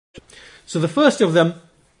So the first of them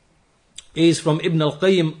is from Ibn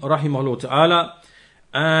al-Qayyim rahimahullah ta'ala,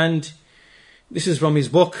 and this is from his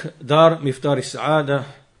book Dar Miftah al-Sa'ada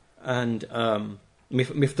and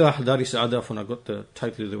Miftah Dar al-Sa'ada, when I got the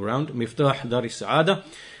title around, Miftah Dar al-Sa'ada.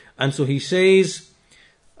 And so he says,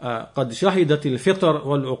 قد شهدت الفطر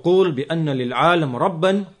والعقول بأن للعالم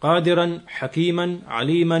ربا قادرا حكيما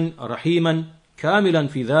عليما رحيما كاملا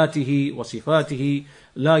في ذاته وصفاته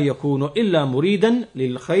لا يكون إلا مريدا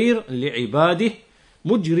للخير لعباده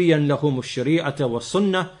مجريا لهم الشريعة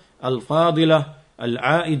والسنة الفاضلة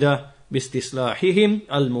العائدة باستصلاحهم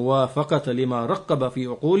الموافقة لما رقب في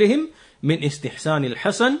عقولهم من استحسان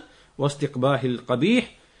الحسن واستقباح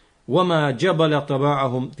القبيح وما جبل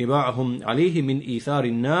طباعهم عليه من إيثار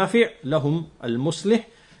النافع لهم المصلح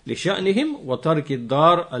لشأنهم وترك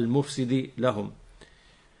الضار المفسد لهم.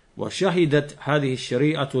 وشهدت هذه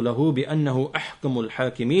الشريعة له بأنه أحكم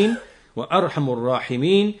الحاكمين وأرحم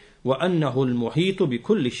الراحمين وأنه المحيط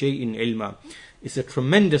بكل شيء علما. It's a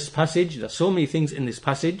tremendous passage. There are so many things in this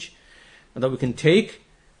passage that we can take.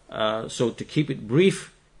 So to keep it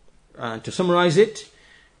brief, to summarize it,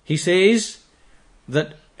 he says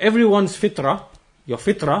that everyone's fitrah, your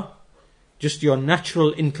fitrah, just your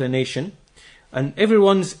natural inclination, and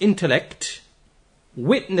everyone's intellect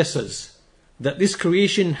witnesses that this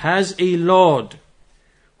creation has a Lord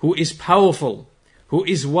who is powerful, who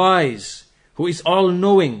is wise, who is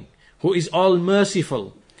all-knowing, who is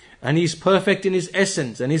all-merciful, and he is perfect in his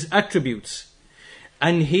essence and his attributes.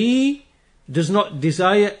 And he does not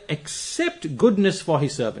desire except goodness for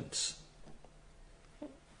his servants.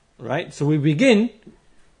 Right? So we begin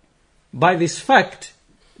by this fact,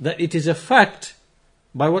 that it is a fact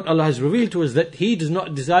by what Allah has revealed to us, that he does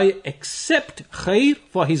not desire except khair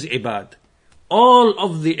for his ibad. All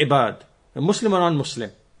of the ibad, the Muslim or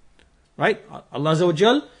non-Muslim. Right? Allah Azza wa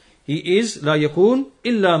Jal, he is la yakun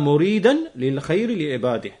illa muridan lil khair li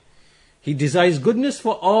ibadih. He desires goodness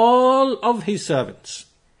for all of his servants.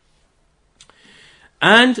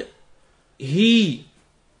 And he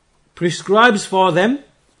prescribes for them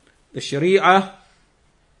the sharia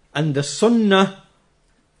and the sunnah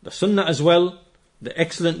as well, the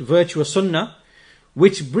excellent virtuous sunnah,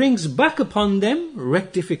 which brings back upon them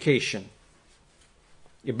rectification.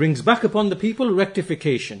 It brings back upon the people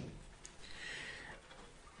rectification.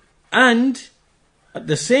 And at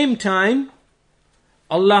the same time,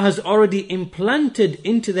 Allah has already implanted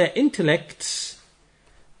into their intellects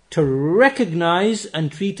to recognize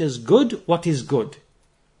and treat as good what is good,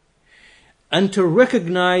 and to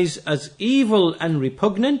recognize as evil and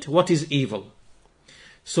repugnant what is evil.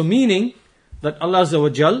 So meaning that Allah Azza wa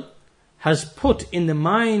Jal has put in the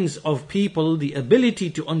minds of people the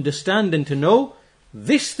ability to understand and to know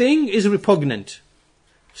this thing is repugnant.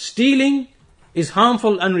 Stealing is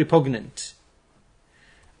harmful and repugnant.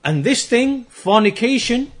 And this thing,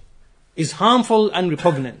 fornication, is harmful and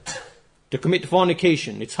repugnant. To commit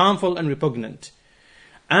fornication, it's harmful and repugnant.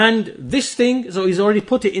 And this thing, so he's already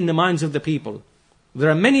put it in the minds of the people. There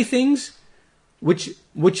are many things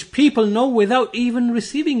which people know without even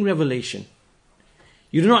receiving revelation.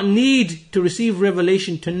 You do not need to receive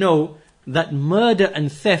revelation to know that murder and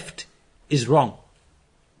theft is wrong.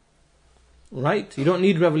 Right? You don't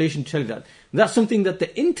need revelation to tell you that. That's something that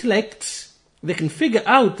the intellects, they can figure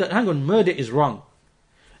out that, hang on, murder is wrong.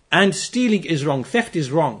 And stealing is wrong, theft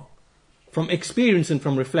is wrong. From experience and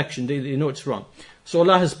from reflection, they know it's wrong. So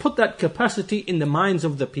Allah has put that capacity in the minds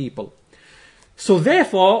of the people. So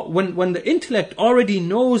therefore, when the intellect already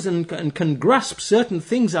knows and can grasp certain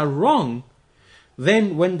things are wrong,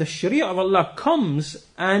 then when the Sharia of Allah comes,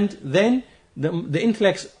 and then the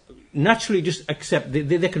intellects naturally just accept,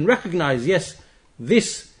 they can recognize, yes,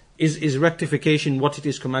 this is rectification, what it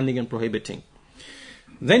is commanding and prohibiting.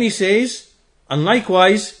 Then he says, and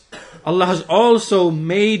likewise, Allah has also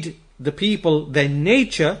made the people, their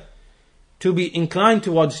nature, to be inclined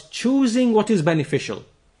towards choosing what is beneficial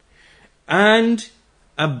and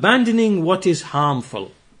abandoning what is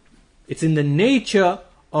harmful. It's in the nature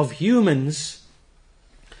of humans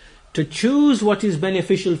to choose what is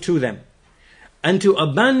beneficial to them and to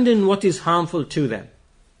abandon what is harmful to them.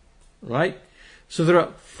 Right? So there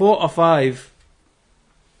are 4 or 5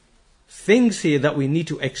 things here that we need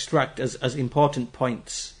to extract as important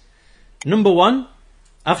points. Number 1,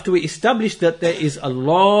 after we establish that there is a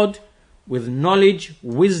Lord with knowledge,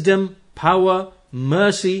 wisdom, power,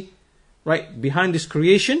 mercy, right, behind this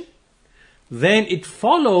creation, then it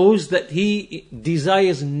follows that he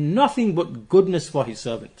desires nothing but goodness for his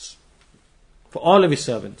servants, for all of his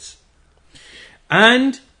servants.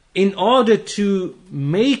 And in order to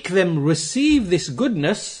make them receive this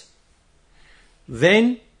goodness,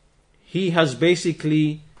 then he has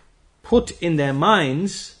basically put in their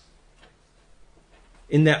minds,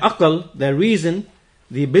 in their aql, their reason,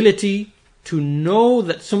 the ability to know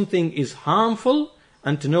that something is harmful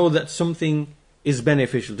and to know that something is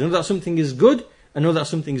beneficial, to know that something is good and know that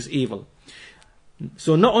something is evil.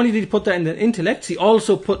 So not only did he put that in their intellect, he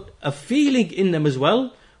also put a feeling in them as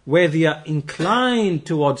well, where they are inclined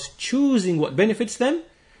towards choosing what benefits them,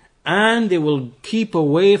 and they will keep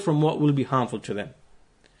away from what will be harmful to them.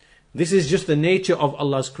 This is just the nature of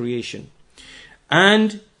Allah's creation.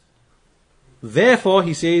 And therefore,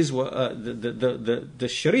 he says, the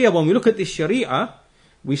Sharia, when we look at the Sharia,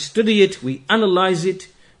 we study it, we analyze it,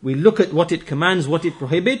 we look at what it commands, what it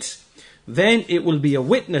prohibits, then it will be a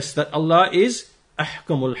witness that Allah is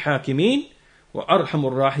أحكم الحاكمين وأرحم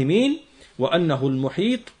الراحمين وأنه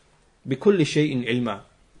المحيط بكل شيء علما.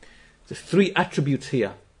 The three attributes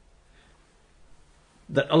here.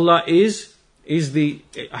 That Allah has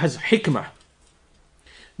hikmah.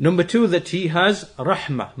 Number two, that He has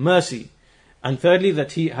rahmah, mercy. And thirdly,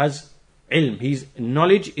 that He has ilm. His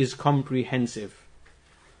knowledge is comprehensive.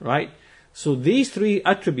 Right? So these three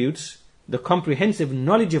attributes, the comprehensive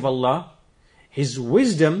knowledge of Allah, His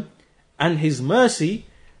wisdom and His mercy,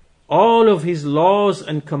 all of His laws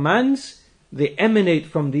and commands, they emanate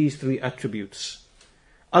from these three attributes.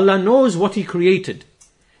 Allah knows what He created.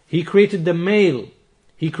 He created the male.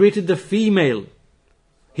 He created the female.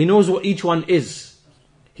 He knows what each one is.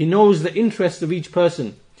 He knows the interest of each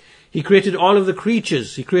person. He created all of the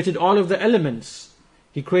creatures. He created all of the elements.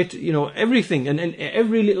 He created, everything. And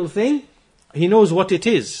every little thing, He knows what it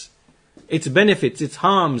is. Its benefits, its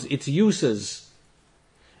harms, its uses.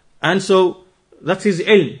 And so, that's His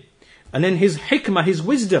ilm. And then His hikmah, His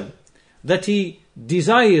wisdom, that He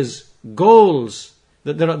desires goals,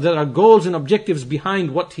 that there are goals and objectives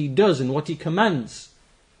behind what He does and what He commands.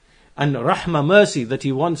 And rahmah, mercy, that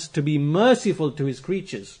He wants to be merciful to His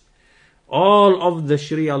creatures. All of the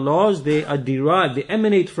Sharia laws, they are derived, they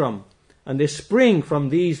emanate from, and they spring from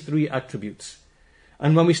these three attributes.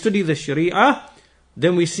 And when we study the Sharia,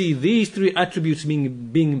 then we see these three attributes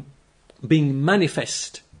being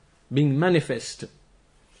manifest. Being manifest.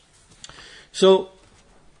 So,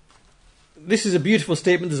 this is a beautiful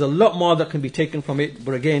statement. There's a lot more that can be taken from it,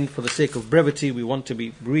 but again, for the sake of brevity, we want to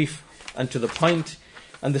be brief and to the point.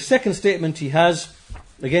 And the second statement he has,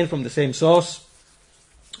 again from the same source,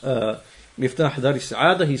 Miftah Dar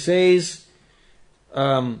al-Sa'adah, he says,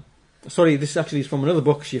 this actually is from another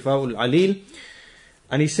book, Shifa'ul Alil,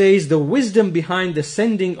 and he says, the wisdom behind the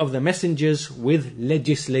sending of the messengers with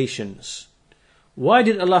legislations. Why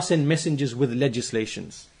did Allah send messengers with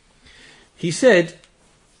legislations? He said,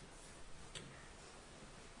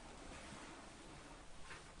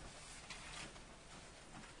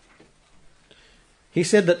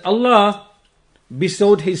 that Allah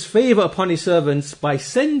bestowed His favor upon His servants by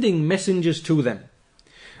sending messengers to them,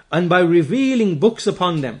 and by revealing books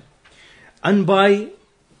upon them, and by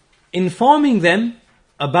informing them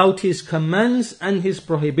about His commands and His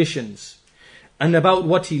prohibitions, and about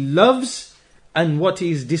what He loves and what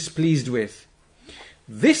He is displeased with.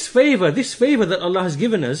 This favor that Allah has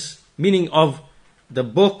given us, meaning of the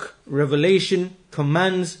book, revelation,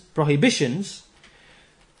 commands, prohibitions,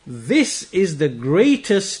 this is the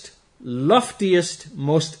greatest, loftiest,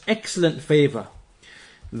 most excellent favor.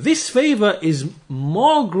 This favor is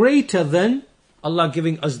more greater than Allah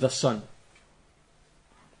giving us the sun,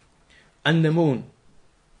 and the moon,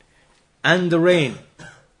 and the rain,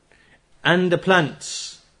 and the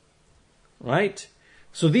plants. Right?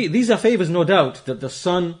 So these are favors, no doubt, that the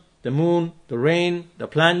sun, the moon, the rain, the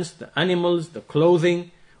plants, the animals, the clothing,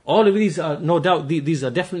 all of these are, no doubt, these are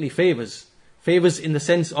definitely favors. Favors in the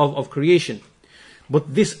sense of creation.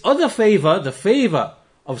 But this other favor, the favor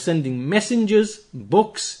of sending messengers,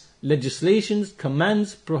 books, legislations,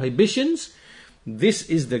 commands, prohibitions, this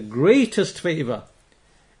is the greatest favor.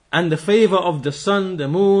 And the favor of the sun, the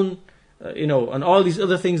moon, and all these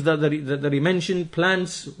other things that he mentioned,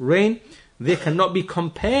 plants, rain, they cannot be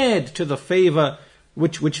compared to the favor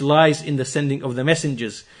which lies in the sending of the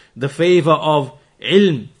messengers. The favor of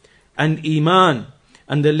ilm and iman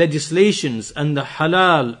and the legislations and the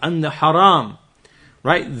halal and the haram.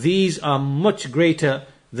 Right? These are much greater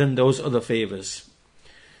than those other favors.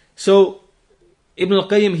 So, Ibn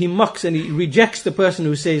al-Qayyim, he mocks and he rejects the person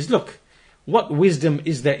who says, look, what wisdom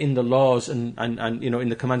is there in the laws and in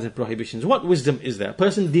the commands and prohibitions? What wisdom is there? A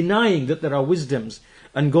person denying that there are wisdoms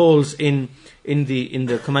and goals in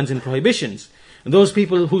the commands and prohibitions. And those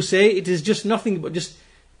people who say it is just nothing but just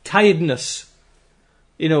tiredness.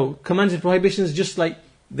 Commands and prohibitions, just like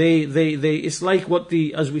it's like what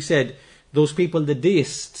as we said, those people, the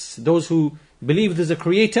deists, those who believe there's a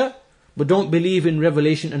creator, but don't believe in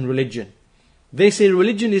revelation and religion. They say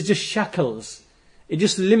religion is just shackles. It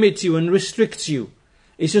just limits you and restricts you.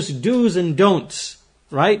 It's just do's and don'ts,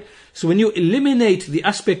 right? So when you eliminate the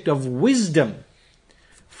aspect of wisdom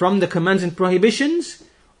from the commands and prohibitions,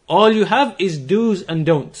 all you have is do's and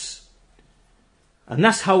don'ts. And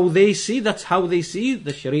that's how they see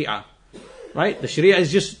the Sharia, right? The Sharia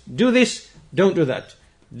is just do this, don't do that.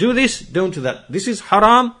 Do this, don't do that. This is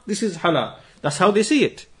haram, this is halal. That's how they see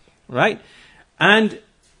it, right? And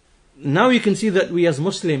now you can see that we as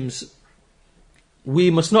Muslims, we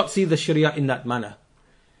must not see the Sharia in that manner.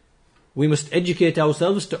 We must educate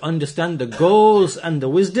ourselves to understand the goals and the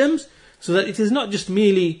wisdoms, so that it is not just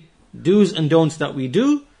merely do's and don'ts that we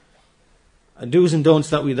do, do's and don'ts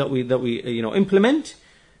that we implement.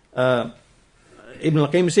 Ibn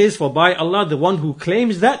al-Qayyim says, for by Allah, the one who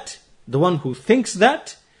claims that, the one who thinks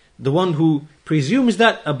that, the one who presumes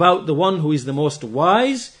that about the one who is the most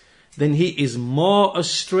wise, then he is more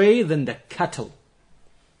astray than the cattle.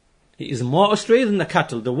 He is more astray than the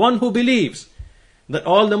cattle. The one who believes that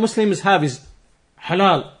all the Muslims have is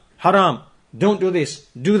halal, haram, don't do this,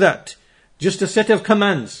 do that. Just a set of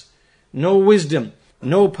commands, no wisdom,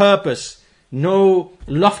 no purpose, no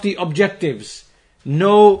lofty objectives,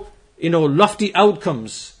 no lofty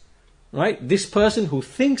outcomes. Right? This person who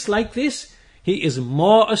thinks like this, he is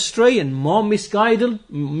more astray and more misguided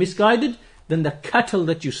than the cattle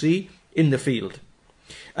that you see in the field.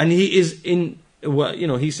 And he is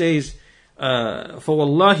he says,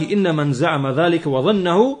 فَوَاللَّهِ إِنَّ مَنْ زَعَمَ ذَلِكَ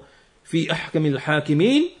وَظَنَّهُ فِي أَحْكَمِ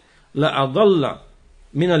الْحَاكِمِينَ لَأَضَلَّ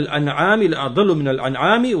مِنَ الْأَنْعَامِ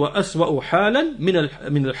وَأَسْوَأُ حَالًا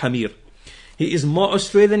مِنَ الْحَمِيرِ. He is more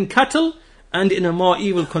astray than cattle and in a more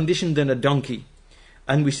evil condition than a donkey.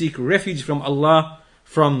 And we seek refuge from Allah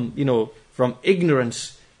from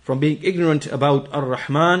ignorance, from being ignorant about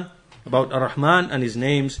Ar-Rahman and His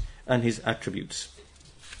names and His attributes.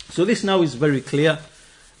 So this now is very clear.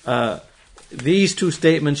 These two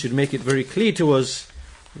statements should make it very clear to us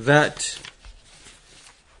that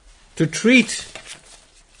to treat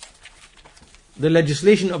the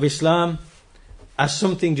legislation of Islam as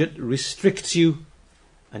something that restricts you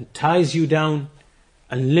and ties you down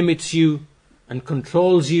and limits you and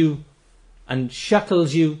controls you and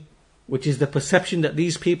shackles you, which is the perception that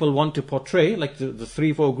these people want to portray, like the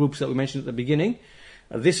 3-4 groups that we mentioned at the beginning.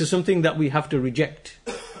 This is something that we have to reject.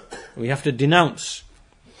 We have to denounce.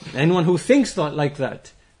 Anyone who thinks like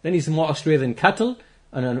that, then he's more astray than cattle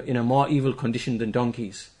and in a more evil condition than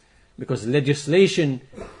donkeys. Because legislation,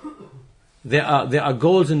 there are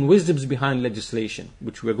goals and wisdoms behind legislation,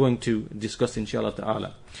 which we're going to discuss inshallah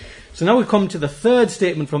ta'ala. So now we come to the third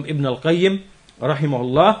statement from Ibn al-Qayyim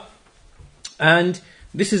rahimahullah, and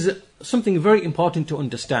this is something very important to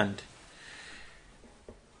understand.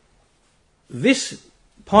 This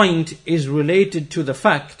point is related to the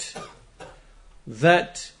fact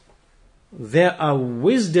that there are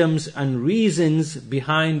wisdoms and reasons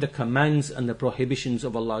behind the commands and the prohibitions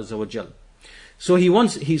of Allah Azza wa Jal. So he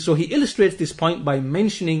illustrates this point by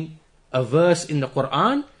mentioning a verse in the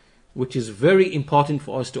Quran, which is very important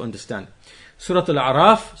for us to understand. Surah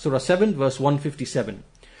Al-A'raf, Surah 7, verse 157.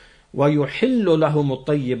 وَيُحِلُّ لَهُمُ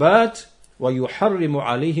الطَّيِّبَاتِ وَيُحَرِّمُ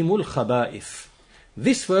عَلَيْهِمُ الْخَبَائِثِ.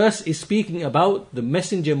 This verse is speaking about the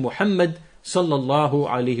Messenger Muhammad sallallahu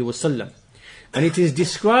alaihi wasallam, and it is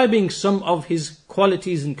describing some of his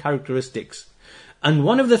qualities and characteristics. And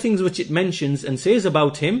one of the things which it mentions and says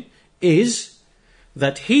about him is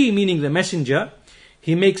that he, meaning the Messenger,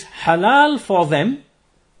 he makes halal for them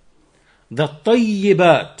the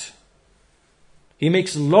tayyibat. He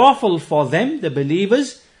makes lawful for them, the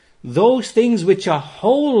believers, those things which are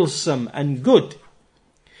wholesome and good.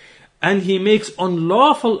 And he makes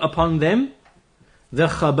unlawful upon them the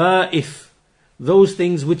khaba'ith, those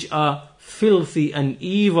things which are filthy and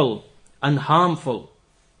evil and harmful.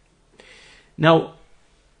 Now,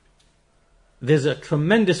 there's a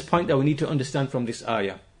tremendous point that we need to understand from this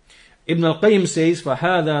ayah. Ibn al-Qayyim says,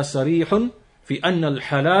 فَهَذَا صَرِيحٌ فِي أَنَّ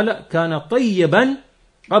الْحَلَالَ كَانَ طَيِّبًا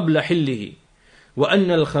قَبْلَ حِلِّهِ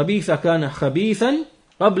وَأَنَّ الْخَبِيثَ كَانَ خَبِيثًا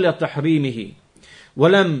قَبْلَ تَحْرِيمِهِ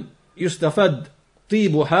وَلَمْ يُسْتَفَدْ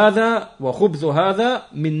طِيبُ هَذَا وَخُبْثُ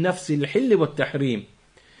هَذَا مِنْ نَفْسِ الْحِلِّ وَالتَّحْرِيمِ.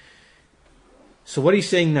 So what he's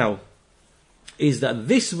saying now is that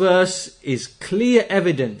this verse is clear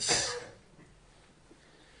evidence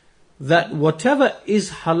that whatever is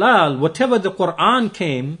halal, whatever the Quran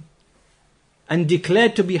came and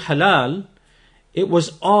declared to be halal, it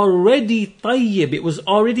was already tayyib, it was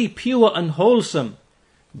already pure and wholesome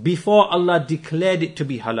before Allah declared it to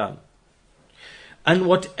be halal. And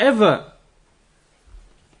whatever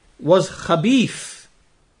was khabith,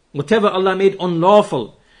 whatever Allah made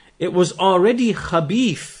unlawful, it was already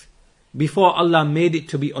khabith before Allah made it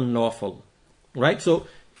to be unlawful. Right? So,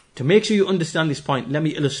 to make sure you understand this point, let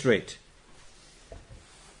me illustrate.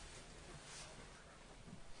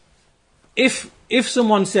 If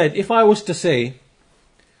someone said, if I was to say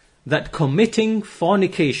that committing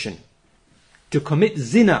fornication, to commit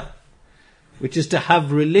zina, which is to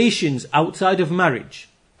have relations outside of marriage,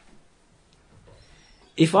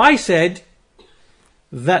 if I said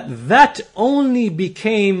that only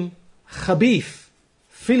became khabith,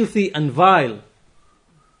 filthy and vile,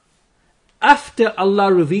 after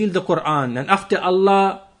Allah revealed the Quran and after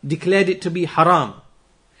Allah declared it to be haram,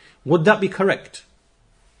 would that be correct?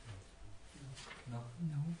 No.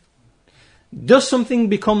 Does something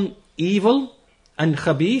become evil and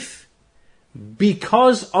khabith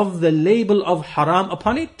because of the label of haram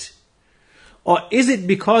upon it? Or is it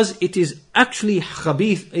because it is actually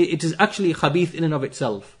khabith, in and of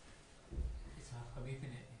itself? It's khabith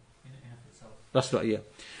in and of itself. That's right, yeah.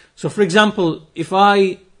 So for example, if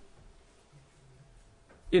I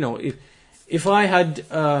had,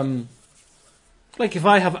 if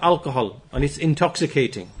I have alcohol and it's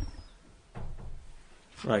intoxicating,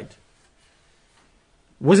 right?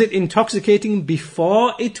 Was it intoxicating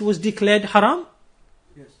before it was declared haram?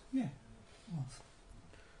 Yes. Yeah.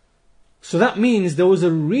 So that means there was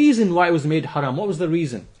a reason why it was made haram. What was the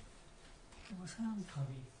reason? It was haram.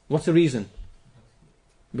 What's the reason?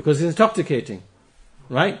 Because it's intoxicating,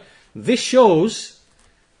 right? This shows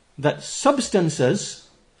that substances,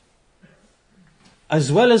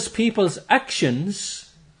 as well as people's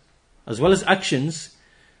actions,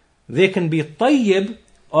 they can be tayyib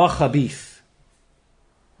or khabith.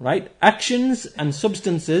 Right? Actions and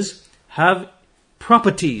substances have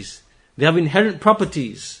properties. They have inherent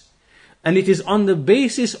properties. And it is on the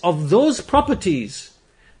basis of those properties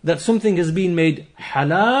that something has been made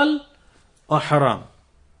halal or haram.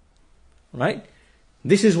 Right?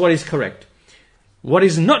 This is what is correct. What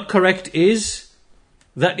is not correct is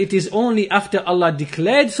that it is only after Allah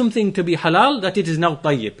declared something to be halal that it is now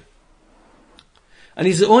tayyib. And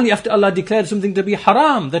it is only after Allah declared something to be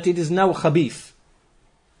haram that it is now khabith.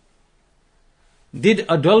 Did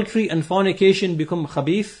adultery and fornication become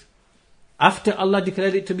khabith after Allah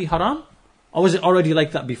declared it to be haram? Or was it already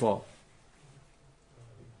like that before?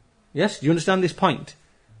 Yes? Do you understand this point?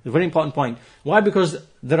 It's a very important point. Why? Because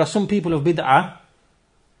there are some people of bid'ah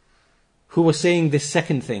who were saying this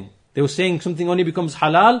second thing. They were saying something only becomes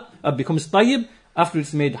halal, becomes tayyib after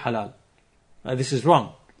it's made halal. This is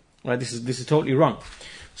wrong. Right? This is totally wrong.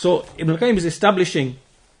 So Ibn al-Qayyim is establishing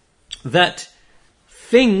that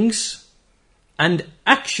things and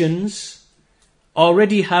actions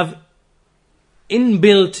already have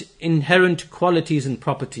inbuilt inherent qualities and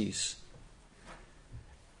properties.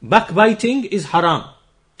 Backbiting is haram,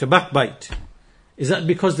 to backbite. Is that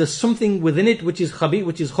because there's something within it which is khabith,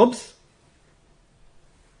 which is khubth,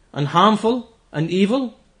 and harmful and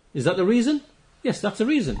evil? Is that the reason? Yes, that's the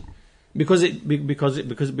reason. Because it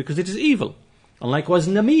is evil. And likewise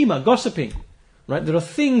namima, gossiping. Right? There are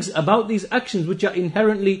things about these actions which are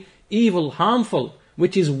inherently evil, harmful,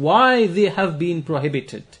 which is why they have been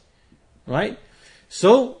prohibited. Right?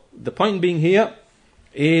 So, the point being here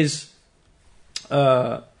is,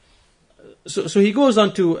 so he goes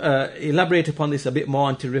on to elaborate upon this a bit more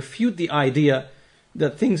and to refute the idea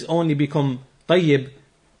that things only become tayyib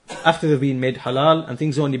after they've been made halal and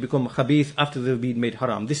things only become khabith after they've been made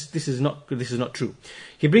haram. This is not true.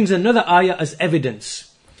 He brings another ayah as evidence.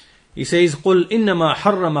 He says, قُلْ إِنَّمَا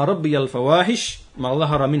حَرَّمَ رَبِّيَ الْفَوَاحِشِ مَا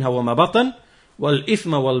ظَهَرَ مِنْهَا وَمَا بَطَنَ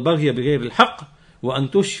وَالْإِثْمَ وَالْبَغْيَ بِغَيْرِ الْحَقِّ وَأَن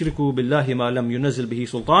تُشْرِكُوا بِاللَّهِ مَا لَمْ يُنَزِّلْ بِهِ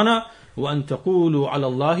سُلْطَانًا وَأَن تَقُولُوا عَلَى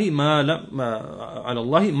اللَّهِ مَا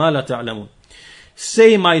لَا تَعْلَمُونَ.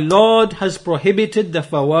 Say, my Lord has prohibited the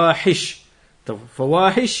fawahish. The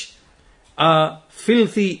fawahish are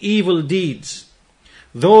filthy evil deeds.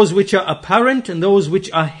 Those which are apparent and those which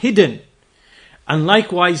are hidden. And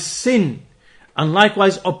likewise sin. And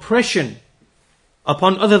likewise oppression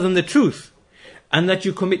upon other than the truth. And that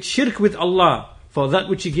you commit shirk with Allah for that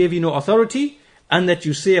which He gave you no authority. And that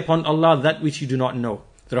you say upon Allah that which you do not know.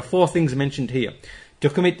 There are 4 things mentioned here. To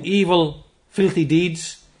commit evil, filthy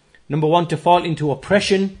deeds. Number 1, to fall into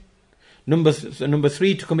oppression. Number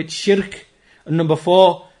 3, to commit shirk. And number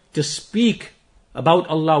 4, to speak about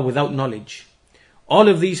Allah without knowledge. All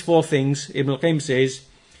of these 4 things, Ibn al-Qayyim says,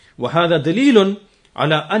 وَهَذَا دَلِيلٌ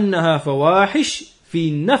عَلَىٰ أَنَّهَا فَوَاحِشْ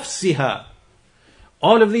فِي نَفْسِهَا.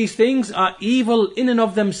 All of these things are evil in and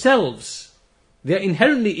of themselves. They are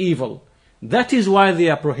inherently evil. That is why they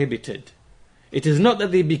are prohibited. It is not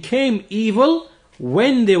that they became evil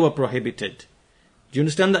when they were prohibited. Do you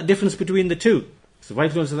understand that difference between the two? It's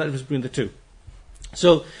vital to understand that difference between the two.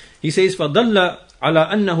 So he says, فَضَلَّ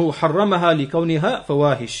عَلَى أَنَّهُ حَرَّمَهَا لِكَوْنِهَا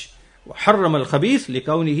فَوَاهِشْ وَحَرَّمَ الْخَبِيثِ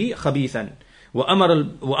لِكَوْنِهِ خَبِيثًا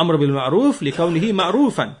وَأَمَرَ بِالْمَعْرُوفِ لِكَوْنِهِ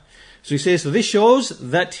مَعْرُوفًا. So he says, so this shows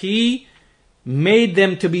that he made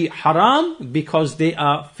them to be haram because they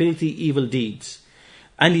are filthy evil deeds.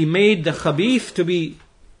 And he made the khabith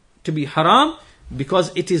to be haram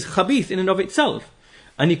because it is khabith in and of itself.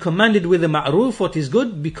 And he commanded with the ma'ruf what is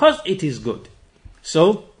good because it is good.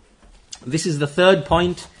 So this is the third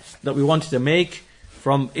point that we wanted to make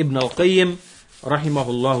from Ibn al-Qayyim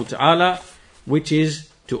rahimahullah ta'ala, which is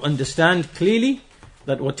to understand clearly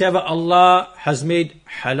that whatever Allah has made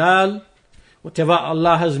halal, whatever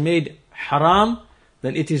Allah has made haram,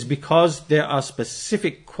 then it is because there are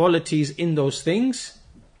specific qualities in those things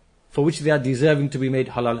for which they are deserving to be made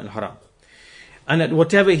halal and haram. And that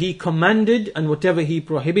whatever He commanded and whatever He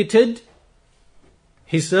prohibited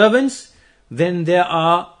His servants, then there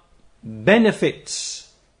are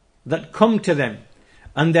benefits that come to them,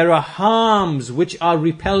 and there are harms which are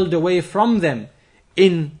repelled away from them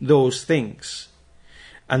in those things.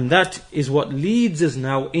 And that is what leads us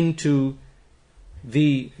now into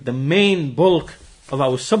the main bulk of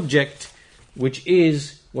our subject, which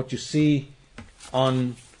is what you see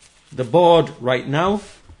on the board right now.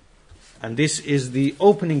 And this is the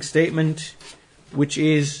opening statement, which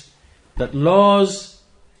is that laws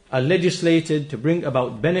are legislated to bring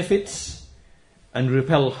about benefits and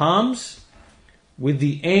repel harms with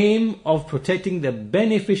the aim of protecting the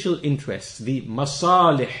beneficial interests, the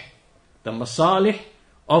masalih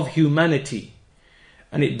of humanity.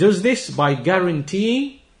 And it does this by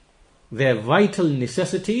guaranteeing their vital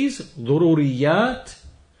necessities, dururiyat,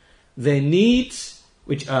 their needs,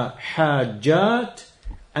 which are hajat,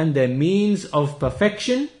 and their means of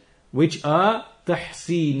perfection, which are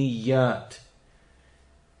tahsiniyat.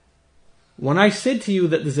 When I said to you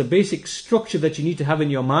that there's a basic structure that you need to have in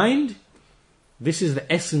your mind, this is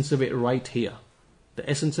the essence of it right here. The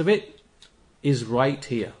essence of it is right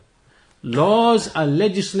here. Laws are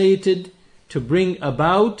legislated to bring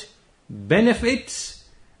about benefits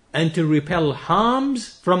and to repel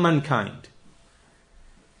harms from mankind,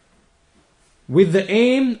 with the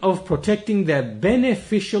aim of protecting their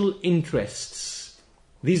beneficial interests.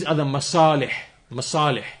 These are the masalih.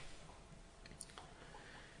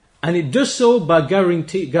 And it does so by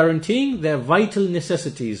guaranteeing their vital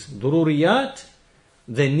necessities, dururiyat,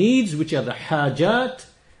 their needs, which are the hajat,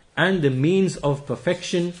 and the means of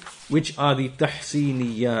perfection, which are the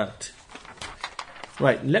tahsiniyat.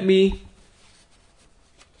 Right,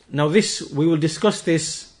 now we will discuss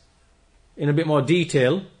this in a bit more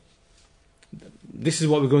detail. This is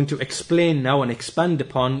what we're going to explain now and expand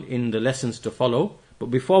upon in the lessons to follow. But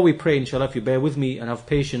before we pray, inshallah, if you bear with me and have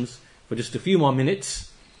patience for just a few more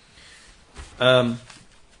minutes, I'd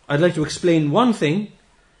like to explain one thing.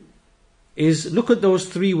 Is look at those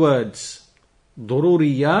three words: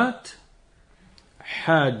 dururiyat,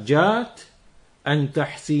 hajat, and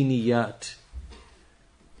tahsiniyat.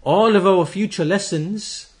 All of our future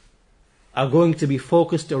lessons are going to be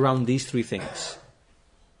focused around these three things: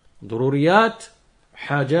 dururiyat,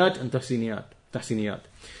 hajat, and tahsiniyat.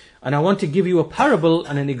 And I want to give you a parable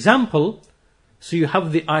and an example so you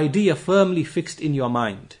have the idea firmly fixed in your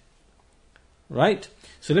mind. Right?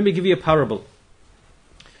 So let me give you a parable.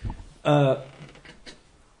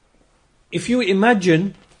 If you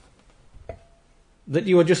imagine that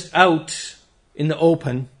you are just out in the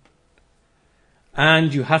open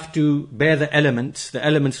and you have to bear the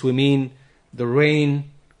elements we mean the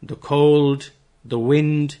rain, the cold, the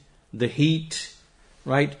wind, the heat,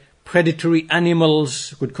 right? Predatory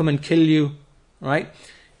animals could come and kill you, right?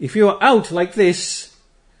 If you are out like this,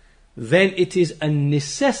 then it is a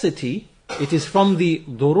necessity, it is from the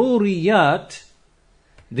dururiyat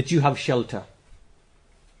that you have shelter.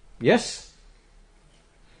 Yes?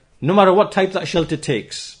 No matter what type that shelter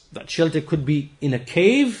takes. That shelter could be in a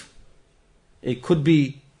cave, it could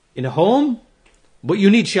be in a home, but you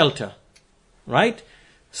need shelter. Right?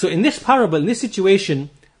 So in this parable, in this situation,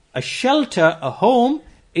 a shelter, a home,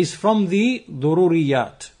 is from the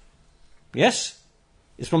dururiyat. Yes?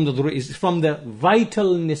 It's from the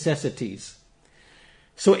vital necessities.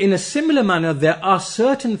 So in a similar manner, there are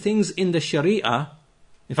certain things in the Sharia,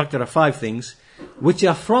 in fact there are 5 things, which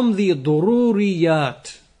are from the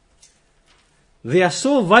dururiyat. They are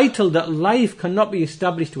so vital that life cannot be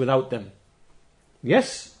established without them.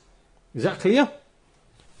 Yes? Is that clear?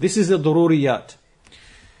 This is the dururiyat.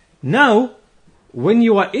 Now, when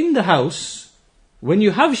you are in the house, when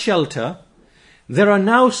you have shelter, there are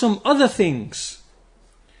now some other things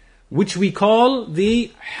which we call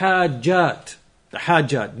the hajat.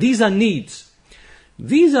 These are needs.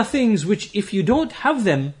 These are things which, if you don't have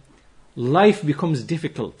them, life becomes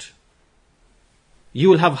difficult. You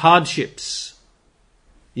will have hardships.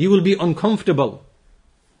 You will be uncomfortable.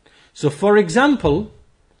 So, for example,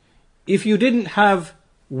 if you didn't have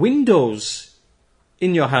windows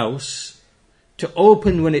in your house to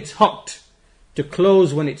open when it's hot, to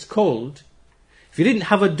close when it's cold, if you didn't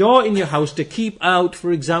have a door in your house to keep out,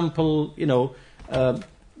 for example,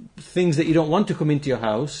 things that you don't want to come into your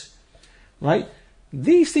house, right?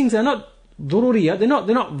 These things are not dururiyat,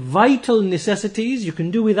 they're not vital necessities, you can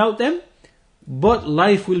do without them, but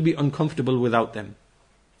life will be uncomfortable without them.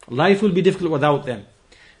 Life will be difficult without them.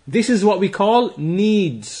 This is what we call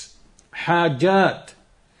needs, hajat.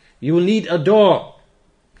 You will need a door.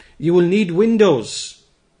 You will need windows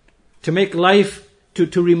to make life,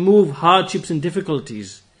 to remove hardships and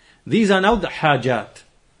difficulties. These are now the hajat.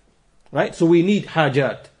 Right? So we need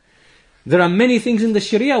hajat. There are many things in the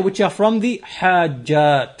Sharia which are from the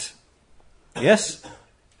hajat. Yes?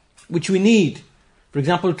 Which we need. For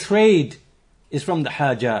example, trade is from the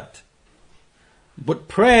hajat. But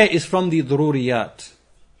prayer is from the dururiyat.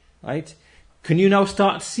 Right? Can you now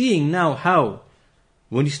start seeing now how,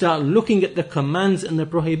 when you start looking at the commands and the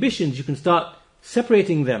prohibitions, you can start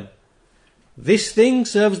separating them. This thing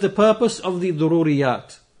serves the purpose of the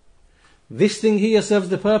dururiyat. This thing here serves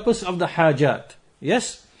the purpose of the hajat.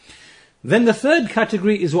 Yes? Then the third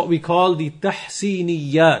category is what we call the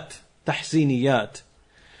tahsiniyat. Tahsiniyat.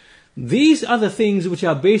 These are the things which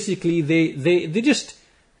are basically, they just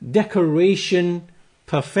decoration,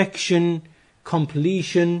 perfection,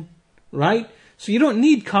 completion, right? So you don't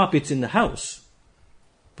need carpets in the house.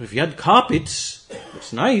 But if you had carpets,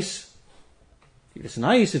 it's nice. It's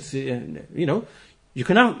nice. It's you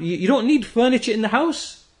can have. You don't need furniture in the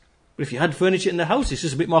house. But if you had furniture in the house, it's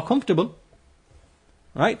just a bit more comfortable,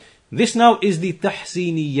 right? This now is the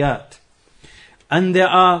tahsiniyat, and there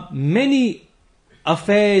are many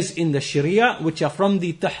affairs in the Sharia which are from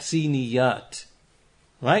the tahsiniyat,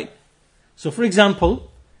 right? So, for example,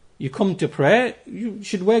 you come to prayer, you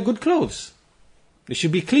should wear good clothes. They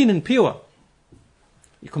should be clean and pure.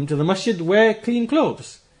 You come to the masjid, wear clean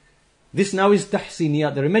clothes. This now is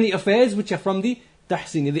tahsiniyat. There are many affairs which are from the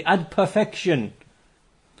tahsiniyat. They add perfection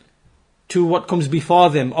to what comes before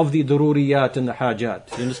them of the dururiyat and the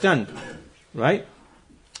hajat. You understand? Right?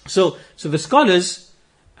 So the scholars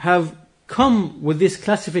have come with this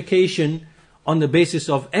classification on the basis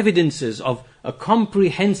of evidences of a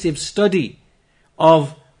comprehensive study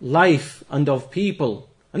of life and of people.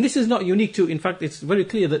 And this is not unique to, in fact, it's very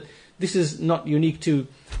clear that this is not unique to,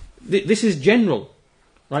 this is general,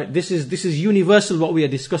 right? This is universal what we are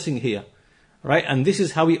discussing here, right? And this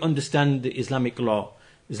is how we understand the Islamic law.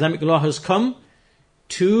 Islamic law has come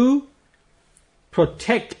to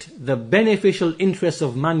protect the beneficial interests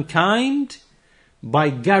of mankind by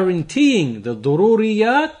guaranteeing the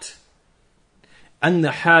dururiyat and the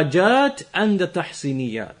hajat and the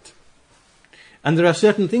tahsiniyat. And there are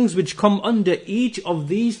certain things which come under each of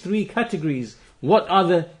these three categories. What are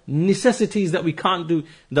the necessities that we can't do,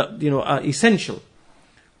 that are essential?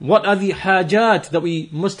 What are the hajat that we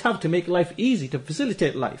must have to make life easy, to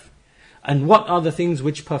facilitate life? And what are the things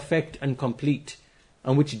which perfect and complete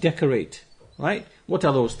and which decorate? Right? What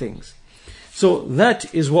are those things? So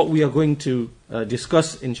that is what we are going to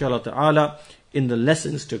discuss, inshallah ta'ala, in the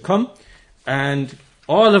lessons to come. And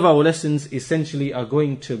all of our lessons essentially are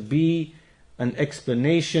going to be an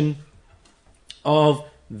explanation of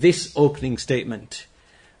this opening statement.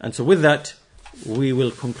 And so with that, we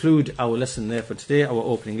will conclude our lesson there for today, our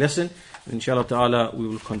opening lesson. Inshallah ta'ala, we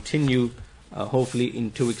will continue hopefully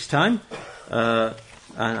in 2 weeks' time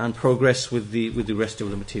and progress with the rest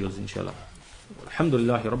of the materials, inshallah.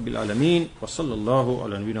 Alhamdulillahi Rabbil Alameen wa sallallahu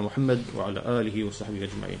ala nabiyyina Muhammad wa ala alihi wa sahbihi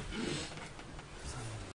ajma'in.